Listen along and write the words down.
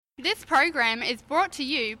This program is brought to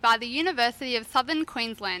you by the University of Southern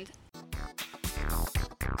Queensland.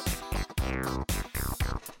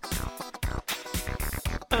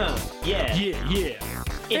 Oh, yeah. Yeah.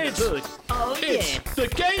 It's good. Oh, It's yeah. the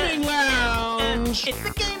Gaming Lounge! It's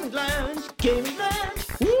the Gaming Lounge. Gaming Lounge.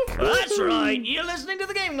 That's right. You're listening to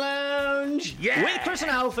the Gaming Lounge. Yeah. With Chris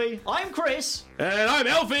and Alfie. I'm Chris. And I'm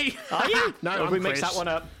Alfie! Are you? No, Or I'm we mixed Chris. that one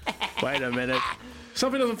up. Wait a minute.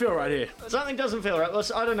 Something doesn't feel right here. Something doesn't feel right.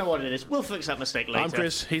 I don't know what it is. We'll fix that mistake later. I'm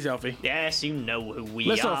Chris, he's Alfie. Yes, you know who we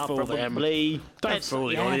Let's are, not fool them. probably. Don't fool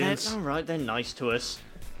the audience. All right, they're nice to us.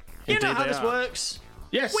 You Indeed know how they this are. works.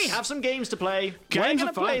 Yes! We have some games to play. We're Games going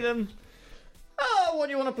are to play fun. them. Oh, what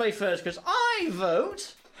do you want to play first, Chris? I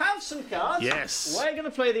vote. Have some cards. Yes. We're going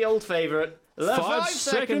to play the old favourite, the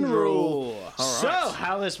 5-second rule. All So, right.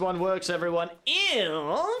 how this one works, everyone,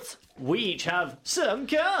 is we each have some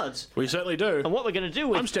cards. We certainly do. And what we're going to do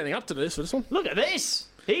with... I'm standing up to this for this one. Look at this.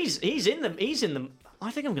 He's in them. He's in them.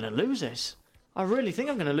 I think I'm going to lose this. I really think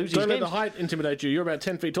I'm going to lose Don't these let games. the height intimidate you. You're about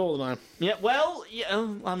 10 feet taller than I am. Yeah, well, yeah,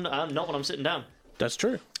 I'm not when I'm sitting down. That's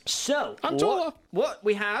true. So, I'm taller. what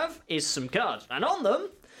we have is some cards, and on them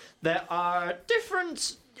there are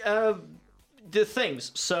different the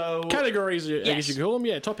things. So, Categories, I Yes. guess you could call them.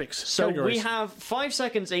 Yeah, topics. so Categories. we have 5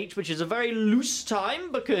 seconds each, which is a very loose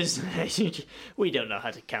time because we don't know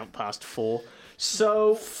how to count past 4.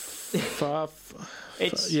 So,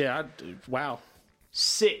 it's Yeah, wow.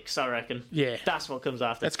 6, I reckon. Yeah. That's what comes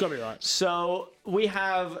after. That's got to be right. So we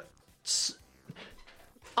have.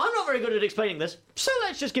 I'm not very good at explaining this, so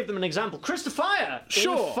let's just give them an example. Christopher,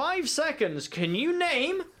 Sure. in 5 seconds, can you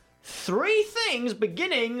name 3 things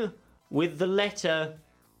beginning with the letter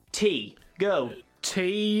T? Go.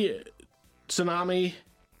 T, tsunami,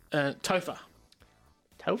 Topher.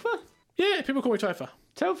 Topher? Yeah, people call me Topher.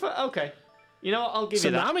 Topher? Okay. You know what? I'll give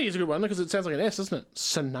you that. Tsunami is a good one because it sounds like an S, doesn't it?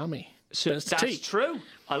 Tsunami. But it's That's T. true.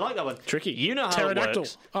 I like that one. Tricky. You know how Pterodactyl. it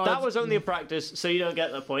works. Oh, that it's- was only a practice, so you don't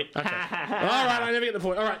get the point. Okay. All right, I never get the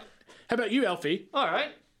point. All right. How about you, Alfie? All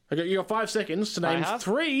right. You got 5 seconds to name have.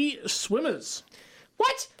 3 swimmers.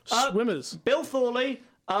 What? Swimmers. Bill Thorley,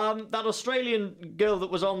 that Australian girl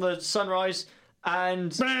that was on the Sunrise,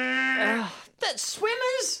 and that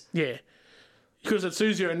swimmers. Yeah. Because it's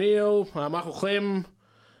Susie O'Neill, Michael Clem,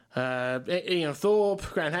 Ian Thorpe,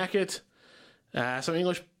 Grant Hackett, some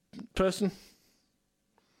English person.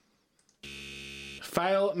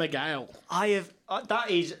 Fail McGale. I have. That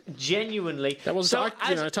is genuinely. That was so.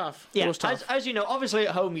 Tough. Yeah, it was tough. as you know, obviously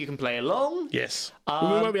at home you can play along. Yes. we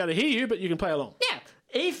won't be able to hear you, but you can play along. Yeah.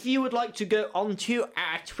 If you would like to go onto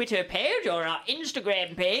our Twitter page or our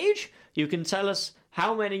Instagram page, you can tell us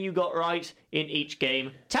how many you got right in each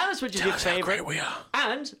game. Tell us which is your us how favourite. great we are.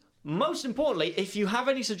 And most importantly, if you have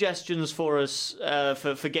any suggestions for us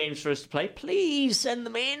for games for us to play, please send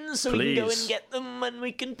them in so we can go Please. and get them and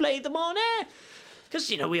we can play them on air. Because,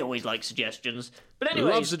 you know, we always like suggestions. But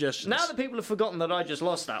anyway, Love suggestions. now that people have forgotten that I just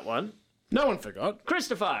lost that one, No one forgot.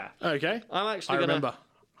 Christopher, Okay. I'm actually I gonna. remember.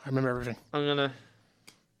 I remember everything. I'm gonna.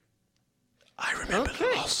 I remember Okay.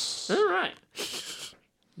 the loss. All right.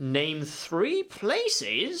 Name 3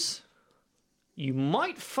 places you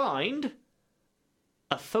might find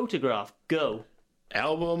a photograph. Go.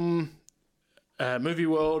 Album, Movie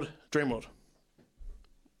World, Dream World.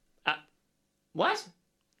 What?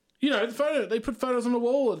 You know, the photo. They put photos on the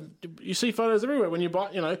wall, and you see photos everywhere when you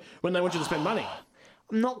buy. You know, when they want you to spend money.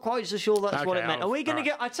 I'm not quite so sure that's what it Okay, meant. Are we going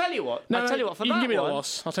to alright. get? I tell you what. No, I tell you what. For you that can give me one, the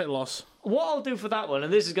loss. I'll take the loss. what I'll do for that one,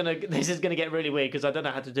 and this is going to get really weird because I don't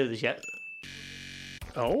know how to do this yet.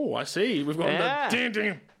 Oh, I see. We've got Yeah. the ding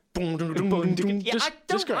ding. Boom, ding, ding, ding, ding. Yeah,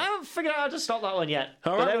 Disco. I haven't figured out how to stop that one yet.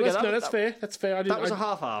 All But right, there we go. that's fair. That's fair. I did. That was a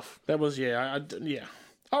half. That was yeah. Yeah.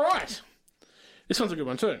 All right. This one's a good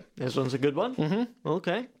one too. This one's a good one. Mm-hmm.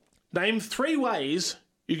 Okay. Name 3 ways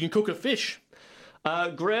you can cook a fish.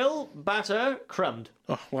 Grill, batter, crumbed.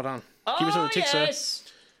 Oh, well done. Give yourself a tick, yes.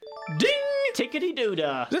 sir. Ding. Tickety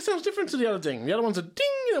doodah. That sounds different to the other ding. The other one's a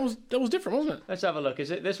ding. That was different, wasn't it? Let's have a look.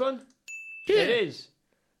 Is it this one? Yeah. It is.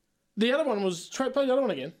 The other one was. Try play the other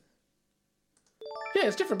one again. Yeah,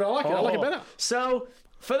 it's different, but I like it. I like it better. So,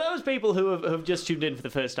 for those people who have just tuned in for the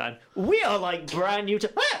first time, we are like brand new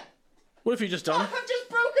to. Ah! What have you just done? I've just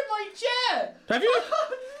broken my chair. Have you? Oh,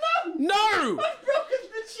 no! No! I've broken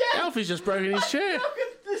the chair. Alfie's just broken his chair. I've broken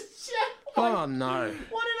the chair. Oh no.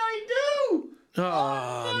 What did I do? Oh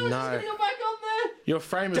I'm just no. gonna go back on there. Your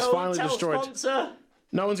frame is Don't finally tell destroyed. sponsor.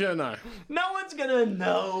 No one's gonna know. No one's gonna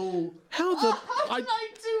know. How the? How did I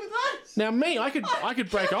do that? Now me, I could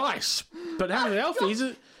break ice, but how did Alfie?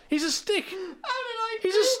 He's a stick. How did I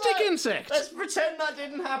He's a stick insect. Let's pretend that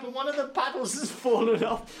didn't happen. One of the paddles has fallen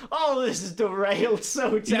off. Oh, this is derailed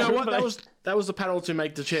so terribly. You know what? That was the paddle to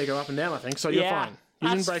make the chair go up and down, I think, so you're fine. You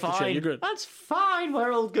didn't break the chair, you're good. That's fine,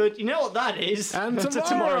 we're all good. You know what that is? And That's a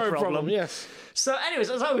tomorrow tomorrow problem. yes. So, anyways,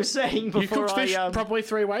 as I was saying before You cooked fish properly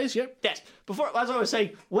 3 ways, yep. Yes. As I was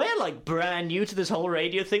saying, we're like brand new to this whole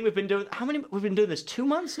radio thing. We've been doing We've been doing this 2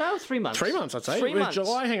 months now, 3 months. 3 months, I'd say. 3 months.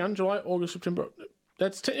 July, August, September.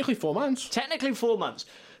 That's technically 4 months. Technically 4 months.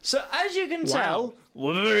 So as you can tell,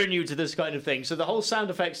 we're very new to this kind of thing. So the whole sound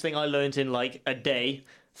effects thing I learned in like a day,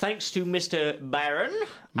 thanks to Mr. Byron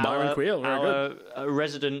Queel, very our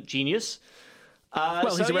resident genius.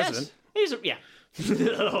 Well, he's a resident. Yeah.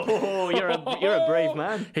 Oh, you're a brave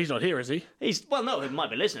man. He's not here, is he? No, he might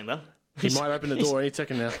be listening though. He might open the door any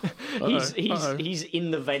second now. He's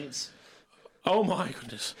in the vents. Oh my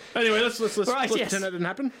goodness. Anyway, let's Right, pretend that didn't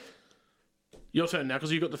happen. Your turn now,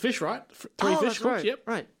 because you got the fish, right? 3 fish cooked, right. yep.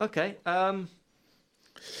 Right, okay. Uh-oh,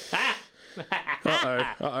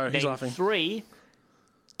 he's Name laughing. 3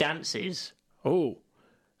 dances. Oh.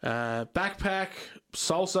 Backpack,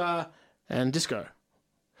 salsa, and disco.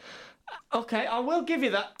 Okay, I will give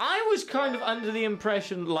you that. I was kind of under the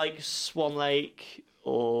impression like Swan Lake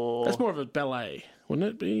or... That's more of a ballet, wouldn't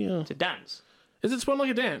it be? It's a dance. Is it Swan Like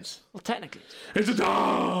a dance? Well, technically. It's a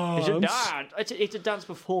dance! It's a dance. It's a dance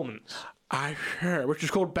performance. I heard, which is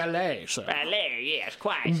called ballet, sir. Ballet, yes,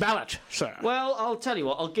 quite. Ballet, sir. Well, I'll tell you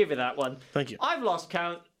what, I'll give you that one. Thank you. I've lost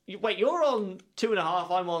count. Wait, you're on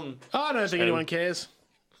 2.5, I'm on... I don't think anyone cares.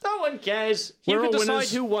 No one cares. We're You can all decide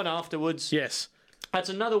winners. who won afterwards. Yes. That's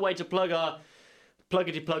another way to plug our plug.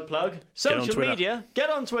 on Social Twitter. media. Get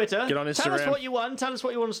on Twitter. Get on Tell us Instagram. what you won. Tell us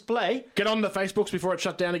what you want us to play. Get on the Facebooks before it's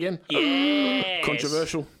shut down again. Yes.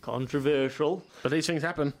 Controversial. But these things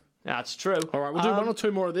happen. That's true. All right, we'll do 1 or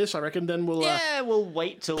 2 more of this, I reckon. Then we'll we'll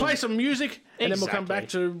wait till... play some music, and then we'll come Exactly. back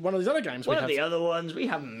to one of these other games One we of have. the other ones. We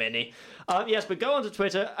have many. Yes, but go on to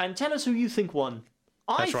Twitter and tell us who you think won.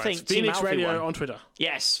 That's right. think Team Phoenix Alfie Radio won. on Twitter.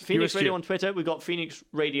 Yes, Phoenix USQ. Radio on Twitter. We've got Phoenix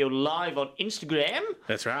Radio Live on Instagram.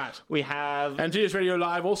 That's right. We have... And TS Radio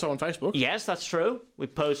Live also on Facebook. Yes, that's true. We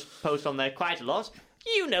post on there quite a lot.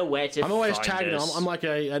 You know where to I'm always find tagging. us. I'm like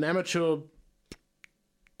an amateur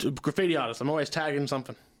graffiti artist. I'm always tagging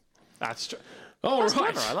something. That's true. All That's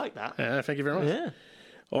right. clever. I like that. Yeah, thank you very much. Yeah.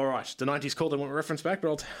 All right. The 90s called. I want a reference back,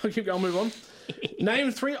 but I'll keep going. Move on.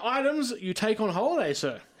 Name 3 items you take on holiday,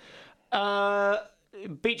 sir.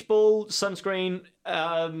 Beach ball, sunscreen,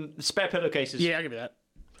 spare pillowcases. Yeah, I'll give you that.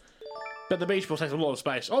 But the beach ball takes a lot of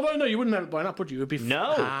space. Although, no, you wouldn't have it blown up, would you? It'd be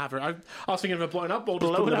No. I was thinking of a blown up ball. Just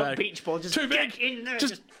put Blown in the up bag. beach ball. Just Too big. get in there.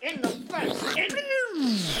 Just- in the face.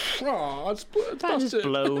 Oh, it's That is busted.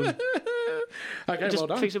 blown. Okay, Just well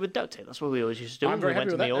done. fix it with duct tape. That's what we always used to do. I'm when very we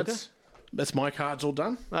happy went with to that. Mallorca. That's my cards all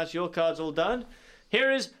done. That's your cards all done.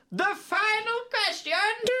 Here is the final question.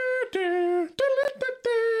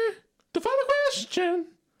 The final question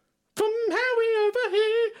from Howie over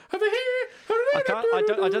here.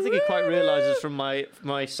 I don't think he quite realises from my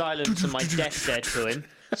silence and my death stare to him.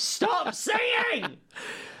 Stop singing!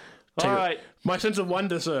 All right. My sense of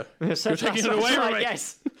wonder, sir. You're taking it That's away from right, me.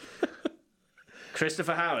 yes.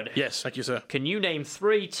 Christopher Howard. Yes, thank you, sir. Can you name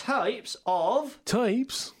 3 types of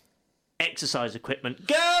Types. exercise equipment?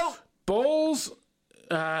 Go! Balls.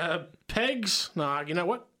 Pegs. Nah, you know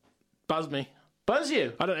what? Buzz me. Buzz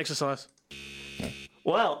you. I don't exercise.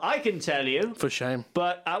 Well, I can tell you, For shame.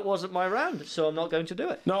 but that wasn't my round, so I'm not going to do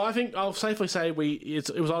it. No, I think I'll safely say it was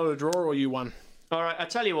either a draw or you won. All right, I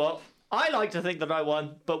tell you what. I like to think that I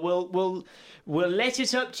won, but we'll let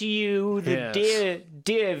it up to you, the Yes.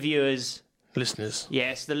 dear viewers. Listeners.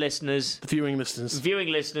 Yes, the listeners, The viewing listeners. viewing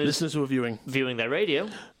listeners, Listeners who are viewing. viewing their radio.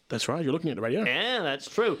 That's right, you're looking at the radio. Yeah, that's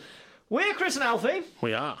true. We're Chris and Alfie.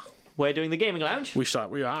 We are. We're doing the Gaming Lounge. We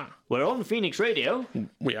are. We're on Phoenix Radio,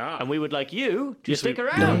 We are. and we would like you to stick we-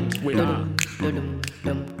 around. We are.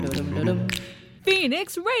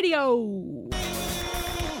 Phoenix Radio.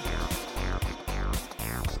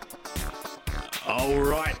 All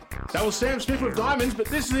right. That was Sam Smith with Diamonds, but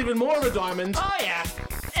this is even more of a diamond. Oh yeah.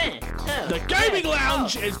 The Gaming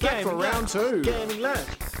Lounge is back for round 2. Gaming Lounge.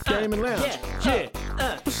 Gaming Lounge. Yeah.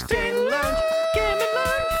 Yeah. Gaming Lounge. Gaming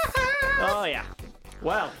Lounge. Oh yeah.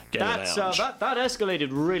 Well, Gaming that's Lounge. that escalated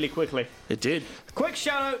really quickly. It did. Quick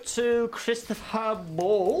shout out to Christopher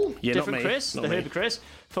Ball, Yeah, not different me, Chris, not the me. Herbie Chris,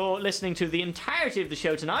 for listening to the entirety of the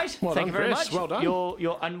show tonight. Well Thank done, you very Chris. much. Well done.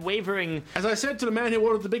 Your unwavering. As I said to the man who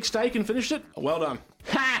ordered the big steak and finished it, well done.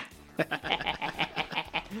 Ha!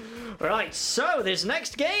 Right, so this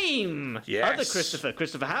next game Yes. of the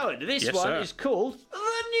Christopher Howard. This Yes, one sir. is called The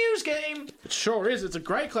news game. It sure is. It's a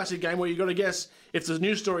great classic game where you've got to guess if the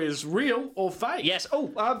news story is real or fake. Yes. Oh,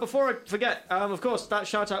 before I forget, of course, that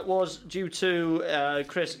shout-out was due to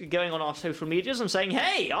Chris going on our social medias and saying,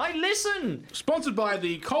 hey, I listen. Sponsored by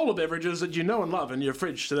the cola beverages that you know and love in your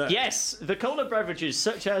fridge today. Yes, the cola beverages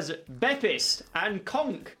such as Beppist and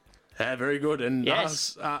Conk. Yeah, very good. And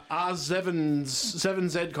Yes.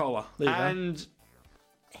 R7Z cola. There you go. And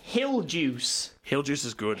Hill Juice. Hill juice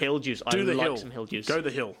is good. Hill Juice. Do I the like hill. some Hill Juice. Go the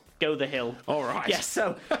hill. Go the hill. All right. Yes,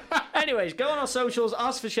 so, anyways, go on our socials,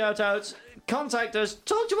 ask for shout-outs, contact us,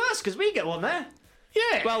 talk to us, because we go on there.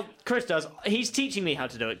 Yeah. Well, Chris does. He's teaching me how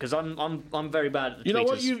to do it, because I'm very bad at the you know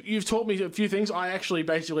what? tweeters. You've taught me a few things. I actually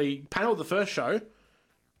basically panelled the first show,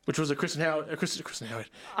 which was a Chris and Howard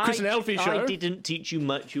Elfie show. I didn't teach you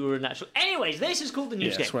much. You were a natural. Anyways, this is called the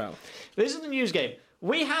news game. Yes, well. This is the news game.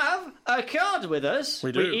 We have a card with us.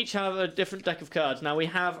 We do. We each have a different deck of cards. Now, we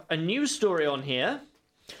have a news story on here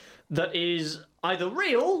that is either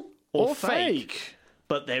real or fake.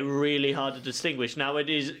 But they're really hard to distinguish. Now, it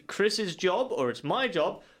is Chris's job, or it's my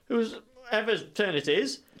job, whoever's turn it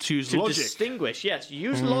is, To use logic. distinguish. Yes,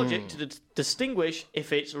 use logic to distinguish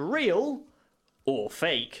if it's real or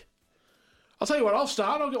fake. I'll tell you what, I'll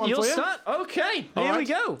start. I'll get one You'll for you. start? Okay, All here we right.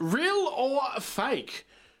 go. Real or fake?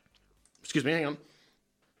 Excuse me, hang on.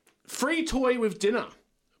 Free toy with dinner.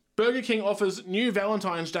 Burger King offers new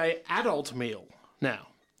Valentine's Day adult meal. Now,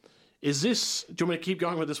 is this... Do you want me to keep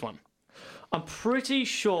going with this one? I'm pretty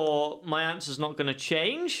sure my answer's not going to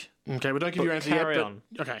change. Okay, but don't give your answer carry yet. on.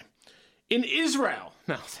 Okay. In Israel...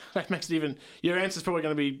 Now, that makes it even... Your answer's probably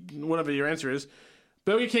going to be whatever your answer is.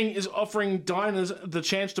 Burger King is offering diners the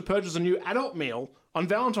chance to purchase a new adult meal on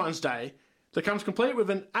Valentine's Day that comes complete with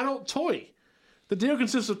an adult toy. The deal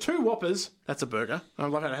consists of 2 Whoppers, that's a burger. I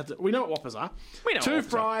love how it had to, we know what Whoppers are. We know what 2 Whoppers are.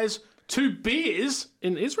 fries, 2 beers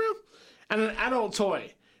in Israel, and an adult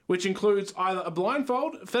toy, which includes either a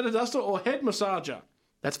blindfold, feather duster, or head massager.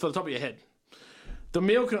 That's for the top of your head. The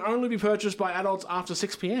meal can only be purchased by adults after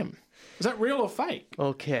 6 p.m. Is that real or fake?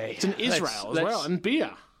 Okay. It's in Israel as well, and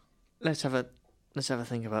beer. Let's have a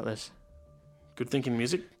think about this. Good thinking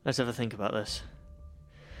music. Let's have a think about this.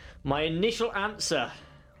 My initial answer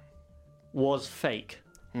was fake.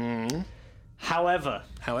 However,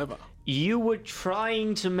 you were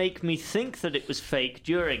trying to make me think that it was fake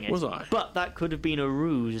during it. Was I? But that could have been a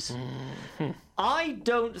ruse. I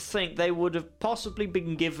don't think they would have possibly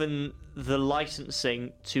been given the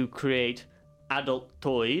licensing to create adult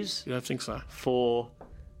toys You don't think so? for...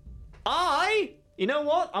 You know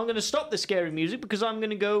what? I'm going to stop the scary music because I'm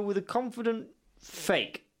going to go with a confident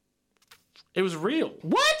fake. It was real.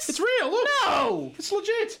 What? It's real, look. No! It's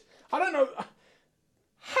legit. I don't know.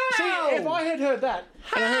 How? See, if I had heard that,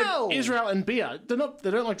 and I How? heard Israel and beer, they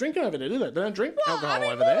don't like drinking over there, do they? They don't drink alcohol I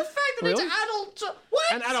mean, over well, there. the fact that Really? it's adult... What?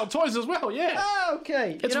 And adult toys as well, yeah. Oh,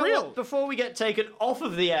 okay. It's You know real. what? Before we get taken off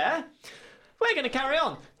of the air, we're going to carry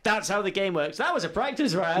on. That's how the game works. That was a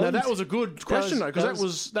practice round. Now, that was a good question, though,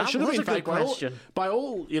 because that should have was been a good fake by question.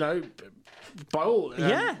 all, by all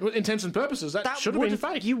Yeah. intents and purposes. That should have been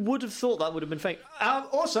fake. You would have thought that would have been fake.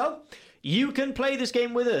 Also, you can play this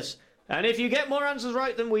game with us. And if you get more answers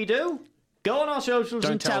right than we do, go on our socials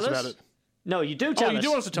Don't and tell us about it. No, you do tell us. you do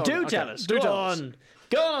want us to tell Do us. tell Okay, us. do Go tell on. us.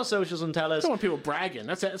 Go on our socials and tell us. I don't want people bragging.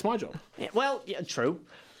 That's my job. Yeah, well, yeah, true.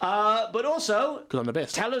 But also, Because I'm the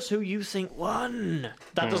best. tell us who you think won.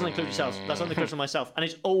 That doesn't include yourselves. That's only Chris and myself. And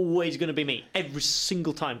it's always going to be me. Every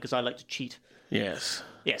single time, because I like to cheat. Yes.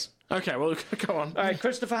 Yes. Okay, well, go on. All right,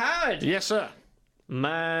 Christopher Howard. Yes, sir.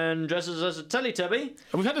 Man dresses as a Teletubby.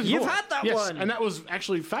 We've had this You've before. had that Yes, one. and that was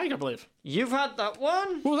actually fake, I believe. You've had that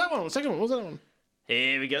one. What was that one? The second one? What was that one?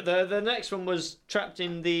 Here we go. The next one was trapped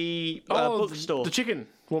in the bookstore. The chicken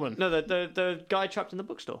woman. No, the guy trapped in the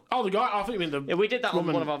bookstore. Oh, the guy. I think you mean the. Yeah, we did that on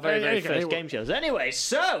woman. one of our very Okay, first well- game shows. Anyway,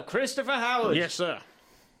 so Christopher Howard. Yes, sir.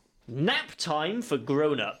 Nap time for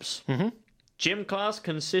grown-ups. Gym class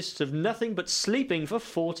consists of nothing but sleeping for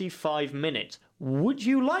 45 minutes. Would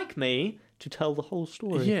you like me to tell the whole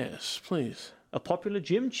story? Yes, please. A popular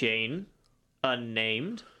gym chain,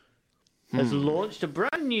 unnamed, has launched a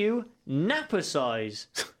brand new napper size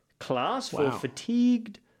class for Wow.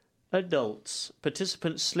 fatigued adults.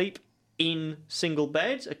 Participants sleep in single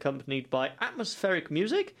beds accompanied by atmospheric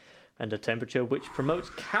music and a temperature which promotes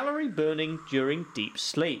calorie burning during deep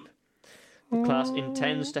sleep. The class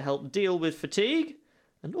intends to help deal with fatigue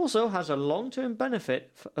and also has a long-term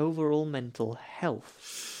benefit for overall mental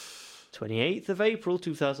health. 28th of April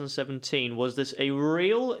 2017. Was this a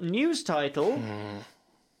real news title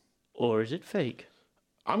or is it fake?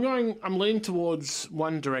 I'm leaning towards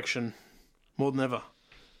one direction more than ever.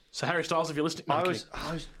 So Harry Styles, if you're listening, no, I'm I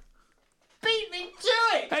was beat me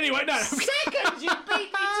to it. Anyway, no. Seconds, you beat me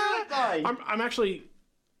to it, guy.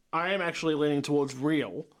 I am actually leaning towards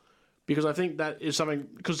real, because I think that is something,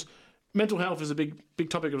 because mental health is a big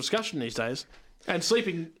topic of discussion these days, and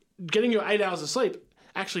getting your 8 hours of sleep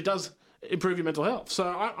actually does improve your mental health. So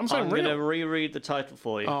I'm saying real. I'm going to reread the title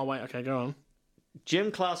for you. Oh, wait, okay, go on.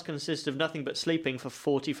 Gym class consists of nothing but sleeping for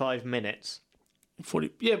 45 minutes.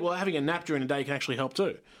 40. Yeah, well, having a nap during the day can actually help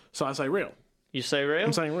too. So I say real. You say real?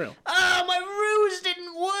 I'm saying real. Oh, my ruse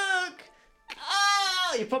didn't work!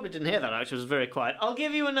 Oh, you probably didn't hear that, actually. It was very quiet. I'll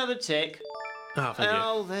give you another tick. Oh, thank you.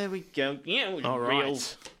 Oh, there we go. Yeah, All real.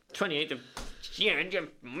 right. 28 of...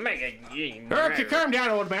 Okay, calm down,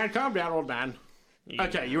 old man. Calm down, old man.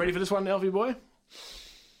 Okay, you ready for this one, Elfie boy?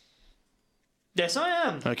 Yes, I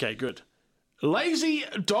am. Okay, good. Lazy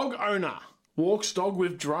dog owner walks dog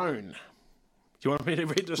with drone. Do you want me to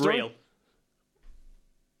read the story? Real.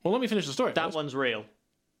 Well, let me finish the story. That first. one's real.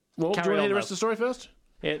 Well, do you want to hear the rest of the story first?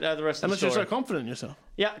 Yeah, the rest of Unless the story. you're so confident in yourself.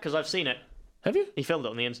 Yeah, because I've seen it. Have you? He filmed it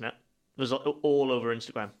on the internet. It was all over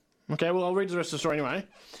Instagram. Okay, well, I'll read the rest of the story anyway.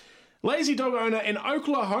 Lazy dog owner in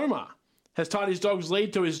Oklahoma has tied his dog's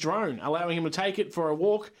lead to his drone, allowing him to take it for a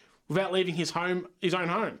walk without leaving his own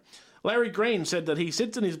home. Larry Green said that he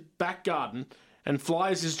sits in his back garden and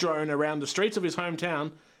flies his drone around the streets of his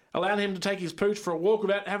hometown, allowing him to take his pooch for a walk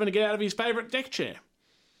without having to get out of his favourite deck chair.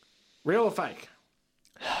 Real or fake?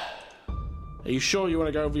 Are you sure you want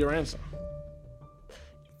to go over your answer?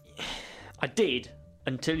 I did,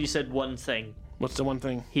 until you said one thing. What's the one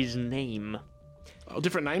thing? His name. A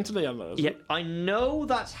different name to the others. Yeah, I know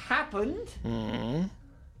that's happened. Mm-hmm.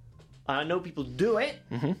 I know people do it.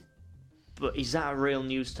 Mm-hmm. But is that a real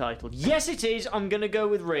news title? Yes, it is. I'm going to go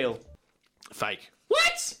with real. Fake.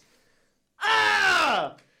 What?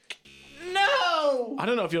 Ah! No! I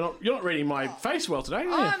don't know if you're not reading my face well today, are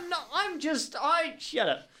you? I'm not. Shut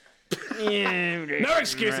up. No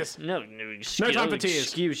excuses. No excuse. No time for tears.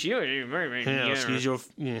 Excuse you. Yeah, excuse your...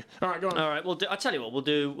 Yeah. All right, go on. All right, I'll tell you what. We'll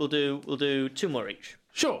do 2 more each.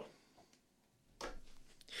 Sure.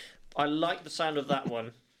 I like the sound of that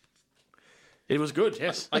one. It was good,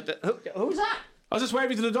 yes. Like who's that? I was just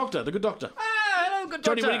waving to the doctor, the good doctor. Ah, hello, good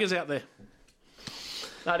Johnny doctor. Whittaker's out there.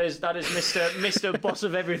 That is Mr. Boss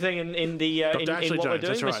of everything in what Ashley we're Jones, doing,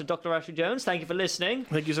 that's right. Mr. Dr. Ashley Jones. Thank you for listening.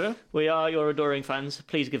 Thank you, sir. We are your adoring fans.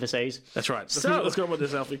 Please give us A's. That's right. So- Let's go on with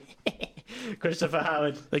this, Alfie. Christopher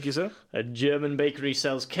Howard. Thank you, sir. A German bakery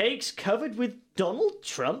sells cakes covered with Donald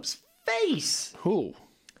Trump's face. Ooh.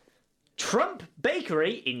 Trump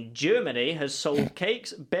Bakery in Germany has sold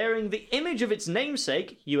cakes bearing the image of its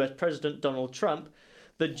namesake, US President Donald Trump.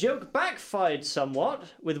 The joke backfired somewhat,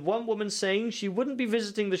 with one woman saying she wouldn't be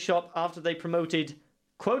visiting the shop after they promoted,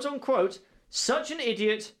 quote unquote, such an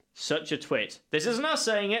idiot, such a twit. This isn't us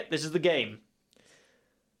saying it, this is the game.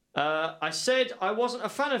 I said I wasn't a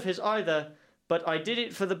fan of his either, but I did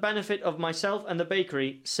it for the benefit of myself and the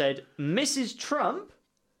bakery, said Mrs. Trump,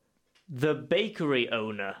 the bakery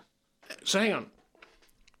owner. So hang on.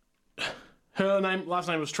 Her last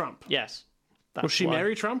name was Trump. Yes. Was she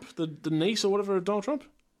Mary Trump, the niece or whatever of Donald Trump?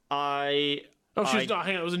 Hang on,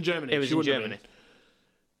 it was in Germany. It was in Germany.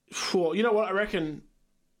 Well, you know what? I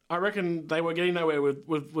reckon they were getting nowhere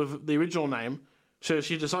with the original name, so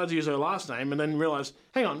she decided to use her last name and then realised,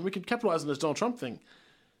 hang on, we could capitalise on this Donald Trump thing.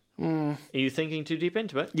 Are you thinking too deep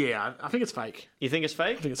into it? Yeah, I think it's fake. You think it's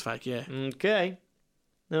fake? I think it's fake, yeah.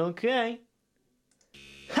 Okay.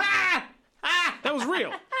 Ha! Ah! That was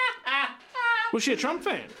real. Was she a Trump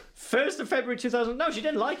fan? 1st of February 2000. No, she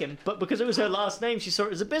didn't like him, but because it was her last name, she saw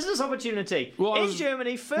it as a business opportunity. Well, in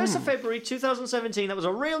Germany, 1st of February 2017. That was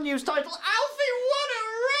a real news title. Alfie, what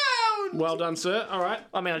a round! Well done, sir. All right.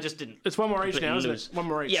 I mean, I just didn't. It's one more each now, isn't lose. it? One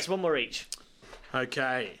more each. Yes, one more each.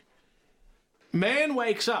 Okay. Man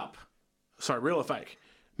wakes up. Sorry, real or fake?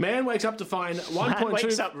 Man wakes up to find 1.2... Man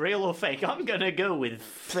wakes up, real or fake? I'm going to go with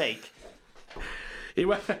fake.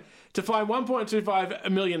 To find £1.25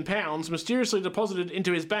 million mysteriously deposited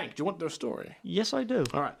into his bank. Do you want the story? Yes, I do.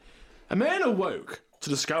 All right. A man awoke to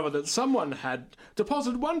discover that someone had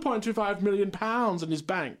deposited £1.25 million in his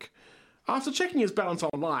bank. After checking his balance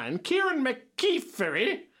online, Kieran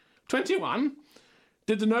McKeefery, 21,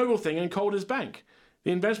 did the noble thing and called his bank.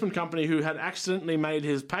 The investment company who had accidentally made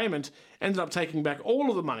his payment ended up taking back all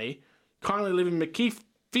of the money, kindly leaving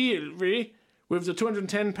McKeefery with the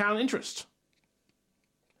 £210 interest.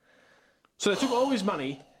 So they took all his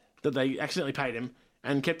money that they accidentally paid him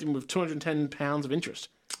and kept him with £210 of interest.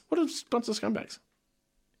 What a bunch of scumbags.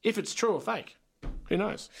 If it's true or fake, who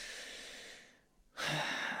knows?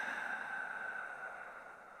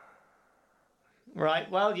 Right,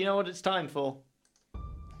 well, you know what it's time for?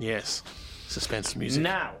 Yes. Suspense music.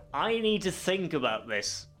 Now, I need to think about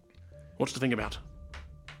this. What's to think about?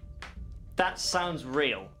 That sounds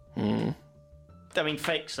real. I mean,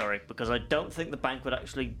 fake, sorry, because I don't think the bank would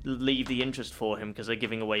actually leave the interest for him because they're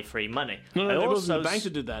giving away free money. No, it wasn't the bank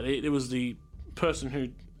that did that. It was the person who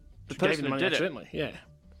gave him the money accidentally. Yeah.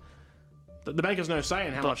 The bank has no say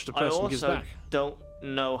in how much the person gives back. I also don't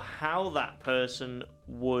know how that person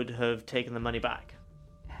would have taken the money back.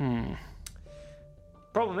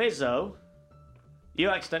 Problem is, though, you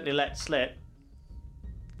accidentally let slip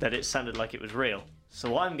that it sounded like it was real.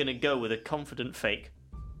 So I'm going to go with a confident fake.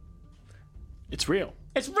 It's real.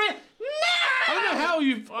 It's real. No! I don't know how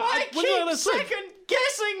you've. I keep second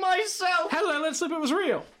guessing myself. How did I let slip it was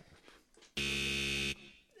real?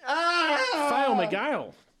 Fail,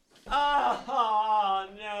 Miguel. Oh,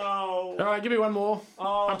 no. All right, give me one more.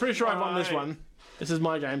 Oh, I'm pretty sure I've won this one. This is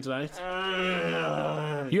my game today.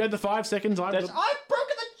 You had the 5 seconds. I've broken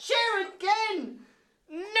the chair again.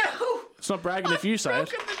 No. It's not bragging if you say it. I've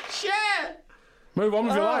broken the chair. Move on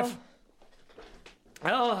with your life.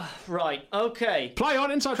 Oh, right. Okay. Play on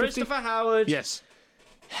inside 50. Christopher Howard. Yes.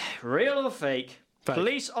 Real or fake? Fake.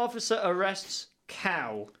 Police officer arrests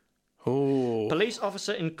cow. Oh. Police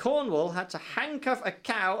officer in Cornwall had to handcuff a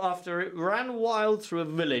cow after it ran wild through a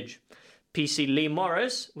village. PC Lee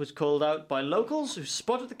Morris was called out by locals who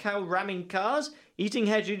spotted the cow ramming cars, eating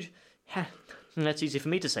hedges. That's easy for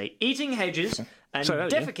me to say. Eating hedges and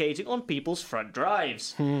defecating on people's front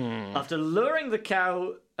drives. After luring the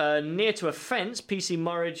cow near to a fence, PC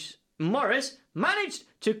Morris managed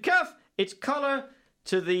to cuff its collar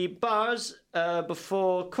to the bars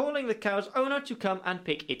before calling the cow's owner to come and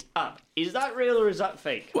pick it up. Is that real or is that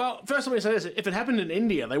fake? Well, first let me say this. If it happened in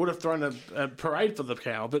India, they would have thrown a parade for the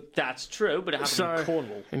cow, but... That's true, but it happened in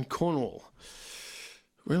Cornwall. In Cornwall.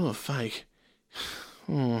 Real or fake?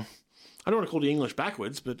 I don't want to call the English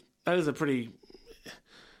backwards, but that is a pretty...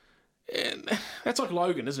 That's like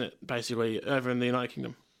Logan, isn't it, basically, over in the United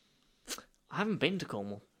Kingdom? I haven't been to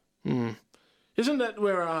Cornwall. Isn't that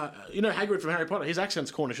where, Hagrid from Harry Potter, his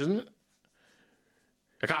accent's Cornish, isn't it?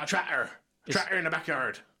 I got a tractor in the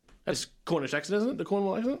backyard. That's Cornish accent, isn't it? The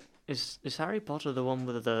Cornwall accent? Is Harry Potter the one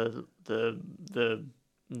with the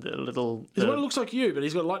little... He's one that looks like you, but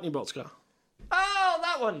he's got a lightning bolt scar. Oh,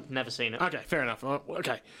 that one! Never seen it. Okay, fair enough.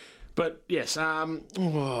 Okay. But, yes, I'm just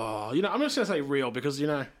going to say real because,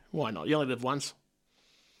 why not? You only live once.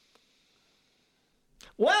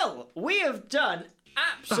 Well, we have done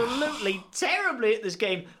absolutely terribly at this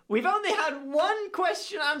game. We've only had one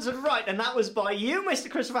question answered right, and that was by you, Mr.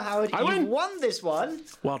 Christopher Howard. You won this one.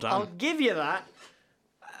 Well done. I'll give you that.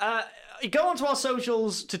 Go onto our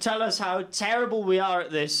socials to tell us how terrible we are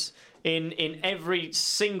at this in every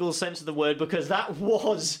single sense of the word, because that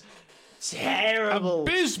was terrible.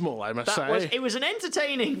 Abysmal, I must say. It was an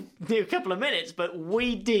entertaining couple of minutes, but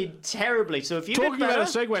we did terribly. So if you Talking about a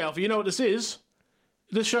segue, Alfie, you know what this is?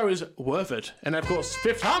 This show is worth it. And of course,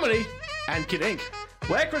 Fifth Harmony and Kid Ink.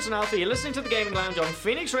 We're Chris and Alfie. You're listening to the Gaming Lounge on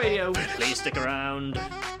Phoenix Radio. Please stick around.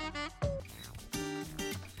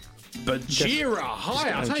 Bajira, hi,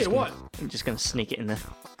 I'll tell you what. I'm just going to sneak it in there.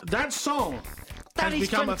 That song That has is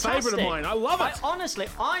become fantastic. a favourite of mine. I love it. Honestly,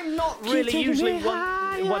 I'm not really usually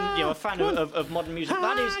a fan of modern music.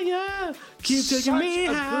 That is Keep such taking me a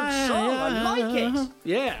good song. I like it.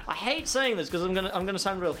 Yeah. I hate saying this because I'm gonna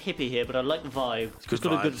sound real hippie here, but I like the vibe. It's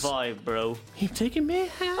got a good vibe, bro. Keep taking me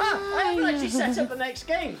high. I haven't actually set up the next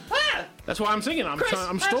game. That's why I'm singing. I'm Chris,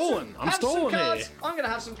 stalling. I'm stalling here. I'm gonna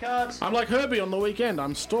have some cards. I'm like Herbie on the weekend.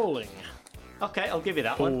 I'm stalling. Okay, I'll give you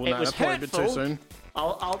that one. Oh, It no, was that's probably a bit too hurtful. soon.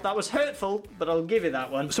 That was hurtful, but I'll give you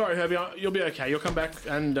that one. Sorry, Herbie. You'll be okay. You'll come back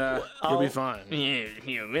and you'll be fine. Yeah,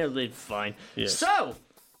 you'll be fine. Yes. So,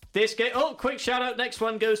 this game... Oh, quick shout-out. Next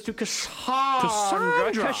one goes to Cassandra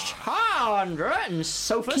and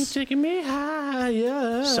Sophus. Keep taking me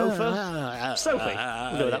higher. Sophie.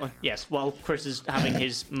 We'll go with that one. Yes, while Chris is having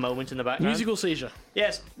his moment in the background. Musical seizure.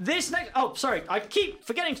 Yes. This next... Oh, sorry. I keep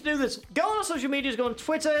forgetting to do this. Go on our social medias. Go on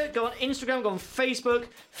Twitter. Go on Instagram. Go on Facebook.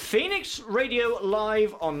 Phoenix Radio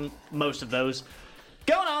Live on most of those.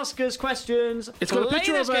 Go and ask us questions. It's got a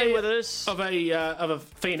picture of a with us. of a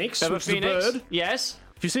phoenix, Of a which is phoenix. a bird. Yes.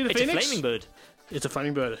 If you see the It's phoenix, a flaming bird. It's a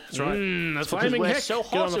flaming bird. That's right. That's Flaming because we're heck. so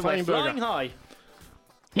Get on hot the and we're flaming burger. flying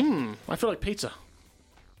high. I feel like pizza.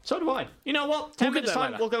 So do I. You know what? 10 We'll get minutes that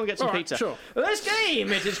time, later. we'll go and get some All right, pizza. sure. This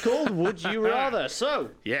game, it is called Would You Rather. So,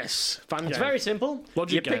 Yes, fun it's game. very simple.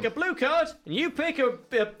 Logic you pick game. a blue card, and you pick a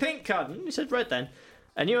pink card. You said red then.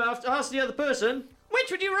 And you have to ask the other person,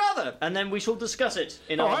 which would you rather? And then we shall discuss it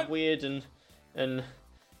in All our right. weird and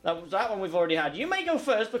that one we've already had. You may go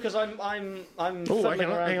first because I'm fiddling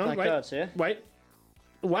around with my cards here. Wait.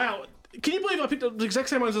 Wow. Can you believe I picked up the exact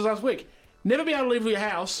same ones as last week? Never be able to leave your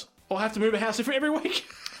house or have to move a house every week.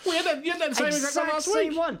 You had that same exact one last week.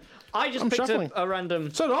 Same one. I just picked a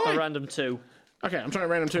random. So did I. A random 2. Okay, I'm trying to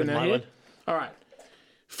random 2 now my here. one. All right.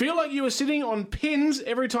 Feel like you were sitting on pins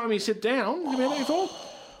every time you sit down. Have you had that before?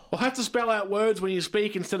 Or have to spell out words when you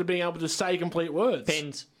speak instead of being able to say complete words.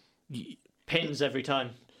 Pins. Pins every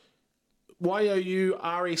time.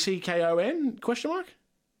 YOURECKON? Question mark?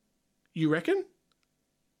 You reckon?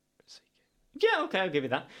 Yeah, okay, I'll give you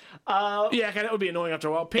that. Yeah, okay, that would be annoying after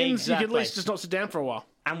a while. Pins, you could at Exactly. least just not sit down for a while.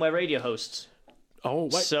 And we're radio hosts. Oh,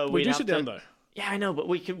 wait. So we we'd do have sit to- down, though. Yeah, I know, but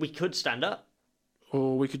we could stand up.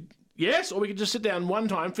 Or we could... Yes, or we could just sit down one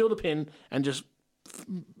time, feel the pin, and just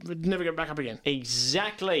never get back up again.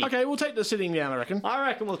 Exactly. Okay, we'll take the sitting down, I reckon. I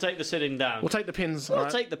reckon we'll take the sitting down. We'll take the pins. We'll all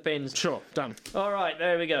right? take the pins. Sure, done. All right,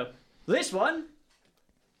 there we go. This one,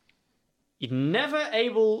 you're never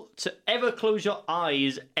able to ever close your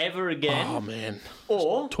eyes ever again, Oh, man.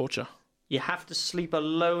 or Torture. you have to sleep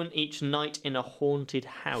alone each night in a haunted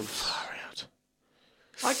house. Far out.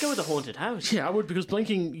 I'd go with a haunted house. Yeah, I would, because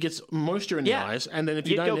blinking gets moisture in the Yeah. eyes, and then if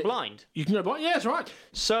you You'd don't... go blind. You can go blind? Yeah, that's right.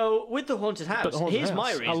 So with the haunted house, the haunted here's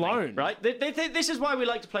my house, reasoning. alone. Right, this is why we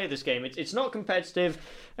like to play this game. It's not competitive,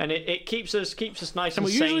 and it keeps us nice and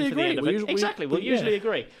we sane usually for the agree. end of We it. usually- Exactly, we- we'll usually yeah.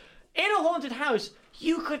 agree. In a haunted house,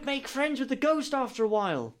 you could make friends with the ghost after a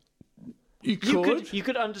while. You could. You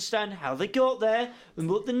could understand how they got there and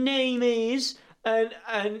what the name is,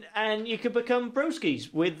 and you could become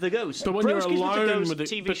broskies with the ghost. But when you're Broskies alone with the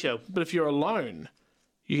ghost the TV show. But if you're alone,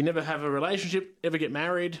 you can never have a relationship, ever get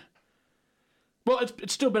married. Well,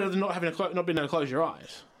 it's still better than not having not being able to close your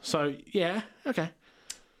eyes. So yeah, okay,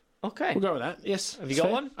 Okay. we'll go with that. Yes. Have you got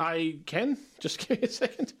Fair. one? I can. Just give me a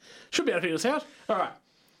second. Should be able to figure this out. All right.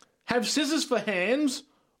 Have scissors for hands,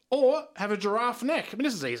 or have a giraffe neck. I mean,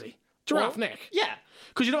 this is easy. Giraffe neck. Yeah.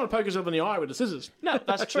 Because you don't want to poke yourself in the eye with the scissors. No, that's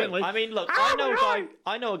true. Accidentally. I mean, look, Ah,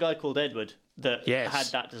 I know a guy called Edward that Yes. had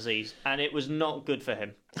that disease, and it was not good for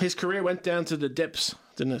him. His career went down to the depths,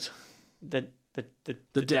 didn't it? The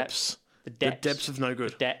The depths. The The depths. depths of no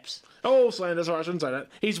good. Depths. Oh, Slanders, sorry, I shouldn't say that.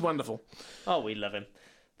 He's wonderful. Oh, we love him.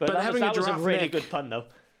 But But that having a was a giraffe really neck- good pun, though.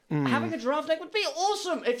 Having a giraffe neck would be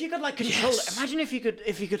awesome if you could like control Yes. it. Imagine if you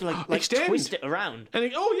could like Extend. twist it around. And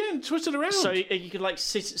and twist it around. So you could like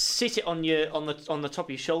sit it on the top of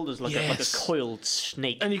your shoulders like a Yes. coiled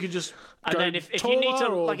snake. and you could just And go then if you need to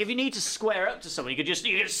taller or- if you need to square up to someone, you could just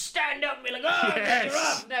stand up and be like, oh, Yes.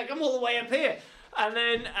 giraffe neck, I'm all the way up here. And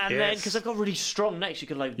then Yes. because they've got really strong necks, you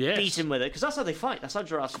could like Yes. beat him with it because that's how they fight. That's how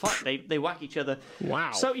giraffes fight. They whack each other.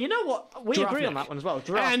 Wow. So you know what? We Giraffe agree on neck. that one as well.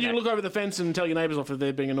 Giraffe and you neck. can look over the fence and tell your neighbours off if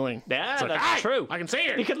they're being annoying. Yeah, It's like, that's "Hey, true. I can see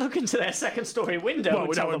You you. could look into their second story window. Well, and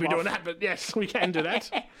we tell don't want to them be doing off. that, but yes, we can do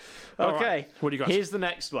that. All Okay. right. What do you got? Here's the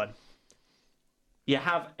next one. You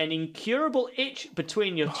have an incurable itch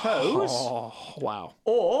between your toes, Oh, wow.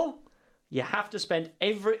 or you have to spend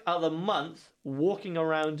every other month walking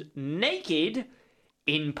around naked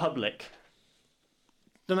in public.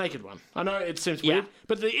 The naked one. I know it seems Yeah. weird,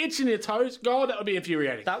 but the itch in your toes, God, that would be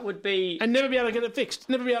infuriating. That would be And never be able to get it fixed.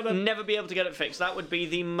 Never be able to... never be able to get it fixed. That would be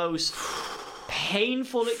the most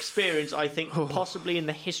painful experience I think possibly in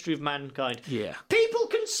the history of mankind. Yeah. People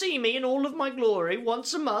can see me in all of my glory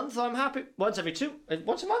once a month. I'm happy. Once a month? I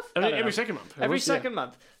don't Every know. second month. Every Yeah. second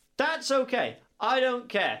month. That's okay. I don't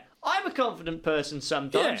care. I'm a confident person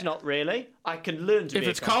sometimes, Yeah. not really. I can learn to If be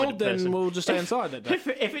it's a confident cold, then person. we'll just stay inside that day.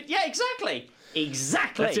 Yeah, exactly.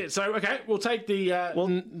 Exactly. That's it. So, okay, we'll take the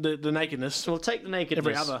the nakedness. We'll take the nakedness.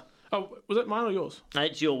 Every other. Oh, was it mine or yours?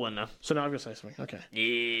 It's your one now. So now I've got to say something. Okay.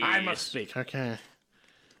 Yes. I must speak. Okay.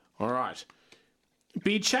 All right.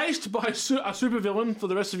 Be chased by a supervillain for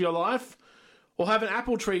the rest of your life, or have an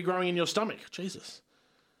apple tree growing in your stomach. Jesus.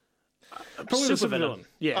 Probably the supervillain.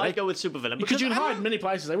 Yeah. I'd go with supervillain. because you can I hide don't- many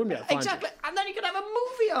places. They wouldn't be able to find Exactly. And then you could have a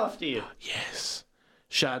movie after you. you. Yes.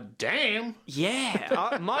 Shaddam.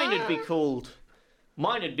 Yeah. Mine would be called...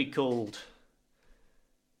 Mine would be called...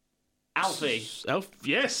 Alfie.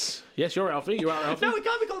 Yes. Yes, you're Alfie. You are Alfie. No, it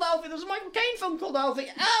can't be called Alfie. There was a Michael Caine film called Alfie.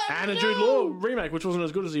 And a no. Jude Law remake, which wasn't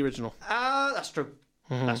as good as the original. That's true.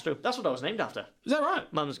 That's true. That's what I was named after. Is that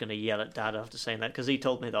right? Mum's going to yell at Dad after saying that because he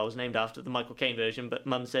told me that I was named after the Michael Caine version, but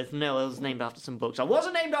Mum says, no, I was named after some books. I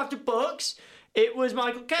wasn't named after books. It was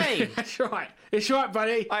Michael Caine. That's right. It's right,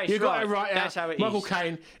 buddy. It's You got right. it right. That's how it Michael is.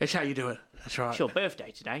 Caine. It's how you do it. That's right. It's your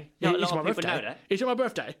birthday today. Not a It's lot my of people birthday. know that. Is it my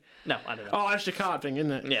birthday? No, I don't know. Oh, that's the card thing,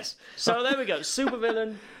 isn't it? Yes. So there we go.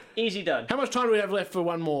 Supervillain, easy done. How much time do we have left for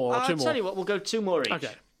one more or two I'll more? tell you what, we'll go two more each.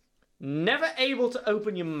 Okay. Never able to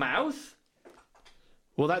open your mouth.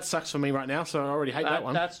 Well, that sucks for me right now, so I already hate that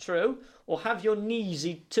one. That's true. Or have your knees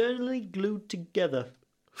eternally glued together.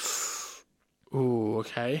 Ooh,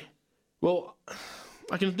 okay. Well,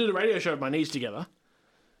 I can do the radio show with my knees together.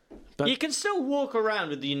 But You can still walk around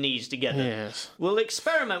with your knees together. yes, We'll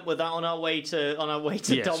experiment with that on our way to yes,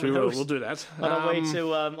 Domino's. we will. We'll do that. On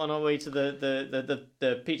our way to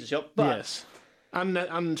the pizza shop. But Yes,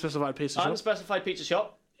 unspecified pizza shop. unspecified pizza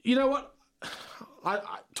shop. You know what?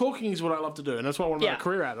 Talking is what I love to do, and that's what I want to make Yeah. a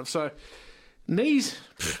career out of. So knees,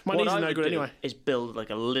 my What knees I are no would good do anyway. is build like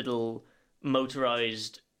a little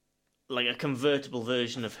motorized, like a convertible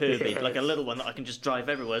version of Herbie, like a little one that I can just drive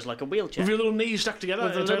everywhere as like a wheelchair. With your little knees stuck together,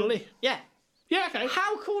 With a little- totally. Yeah. Yeah, okay.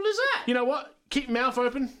 How cool is that? You know what? Keep mouth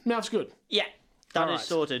open. Mouth's good. Yeah. That is Alright.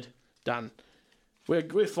 sorted. Done.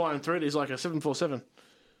 We're flying through these like a 747.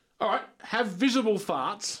 All right. Have visible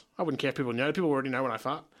farts. I wouldn't care if people know. People already know when I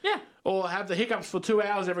fart. Yeah. Or have the hiccups for 2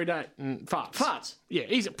 hours every day. Farts. Farts. Yeah,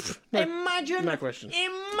 easy. No, Imagine. no question.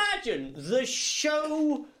 Imagine the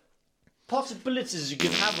show possibilities you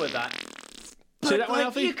could have with that. See that one, Like,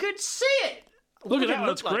 Alfie? you could see it. What Look would at it that one.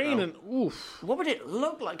 look It's like, green though? and oof. What would it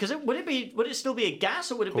look like? Because would it still be a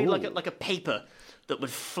gas, or would it be like a paper that would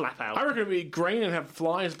flap out? I reckon it'd be green and have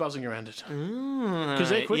flies buzzing around it. Because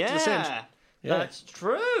they're quick to descend. Yeah. That's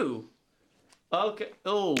true. Okay.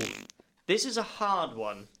 Oh, this is a hard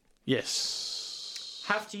one. Yes.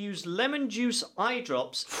 Have to use lemon juice eye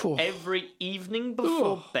drops Phew. every evening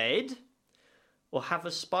before Ugh. bed, or have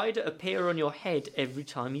a spider appear on your head every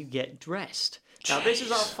time you get dressed. Now, this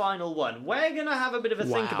is our final one. We're going to have a bit of a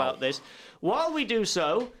think Wow. about this. While we do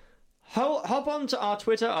so, hop on to our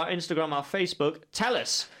Twitter, our Instagram, our Facebook. Tell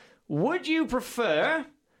us, would you prefer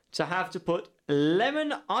to have to put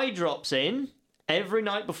lemon eye drops in every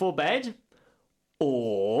night before bed,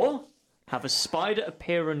 or have a spider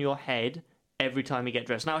appear on your head every time you get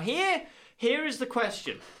dressed? Now, here is the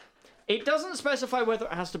question. It doesn't specify whether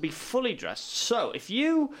it has to be fully dressed. So, if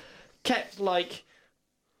you kept, like...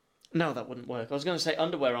 No, that wouldn't work. I was going to say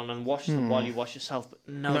underwear on and wash them while you wash yourself, but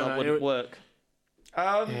no, that it wouldn't would- work.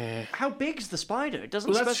 How big's the spider? It doesn't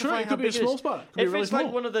Well, that's specify true. It how could be big a small it is. spider. It could be If really it's like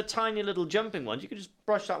small. one of the tiny little jumping ones, you could just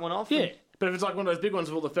brush that one off. Yeah. and- But if it's like one of those big ones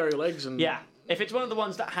with all the fairy legs and Yeah. If it's one of the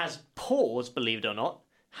ones that has paws, believe it or not,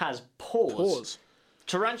 has paws. paws.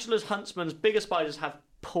 Tarantulas, huntsmans, bigger spiders have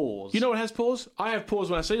paws. You know what has paws? I have paws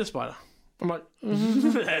when I see a spider. I'm like,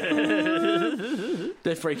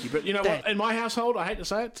 they're freaky. But you know what? In my household, I hate to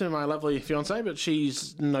say it to my lovely fiancée, but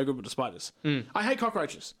she's no good with the spiders. I hate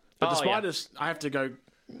cockroaches. But the Oh, yeah. spiders, I have to go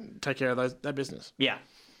take care of that business. Yeah.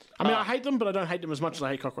 I mean, I hate them, but I don't hate them as much as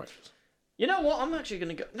I hate cockroaches. You know what? I'm actually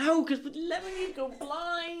going to go... No, because with lemon you go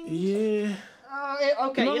blind. Yeah. Okay,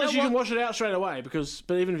 Not you know unless you can what? wash it out straight away, but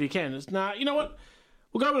even if you can, it's you know what?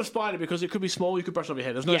 We'll go with a spider because it could be small, you could brush it off your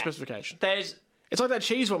head. There's no Yeah. specification. There's... It's like that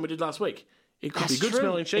cheese one we did last week. It could That's be good true.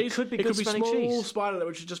 smelling cheese. It could be good smelling small cheese. spider that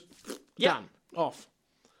which is just Yeah. done off.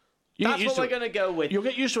 You That's get used what we're to it. going to go with. You'll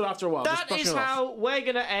get used to it after a while. That Just brush is it off. how we're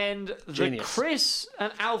going to end the Genius. Chris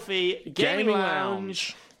and Alfie Gaming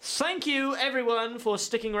Lounge. Thank you, everyone, for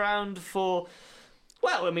sticking around for...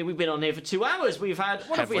 Well, I mean, we've been on here for 2 hours. We've had...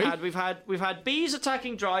 What have we we? had? We've had bees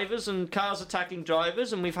attacking drivers and cars attacking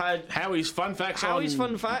drivers, and we've had... Howie's fun facts Howie's on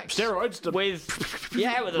fun facts. steroids. With...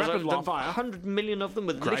 Yeah, with Rapid about fire. 100 million of them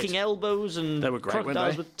with Great. licking elbows and They were great, weren't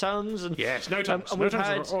crocodiles they? with tongues. And, Yes, no tongues. and no we've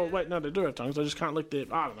tongues. had... Oh, wait, no, they do have tongues. They just can't lick their...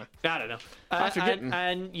 I don't know. I don't know. I'm forgetting.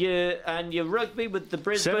 And your rugby with the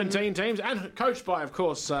Brisbane... 17 teams and coached by, of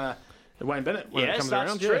course, Wayne Bennett when it Yes, comes that's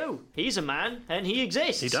around. true. He's a man, and he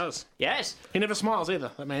exists. He does. Yes. He never smiles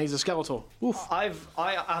either. That man, he's a Skeletor. Oof. I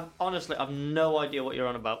honestly, I've no idea what you're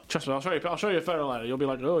on about. Trust me, I'll show you a photo later. You'll be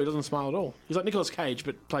like, oh, he doesn't smile at all. He's like Nicolas Cage,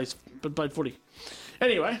 but played footy.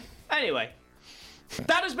 Anyway,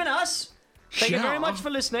 that has been us. Thank you very Yeah. much for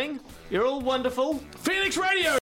listening. You're all wonderful. Phoenix Radio.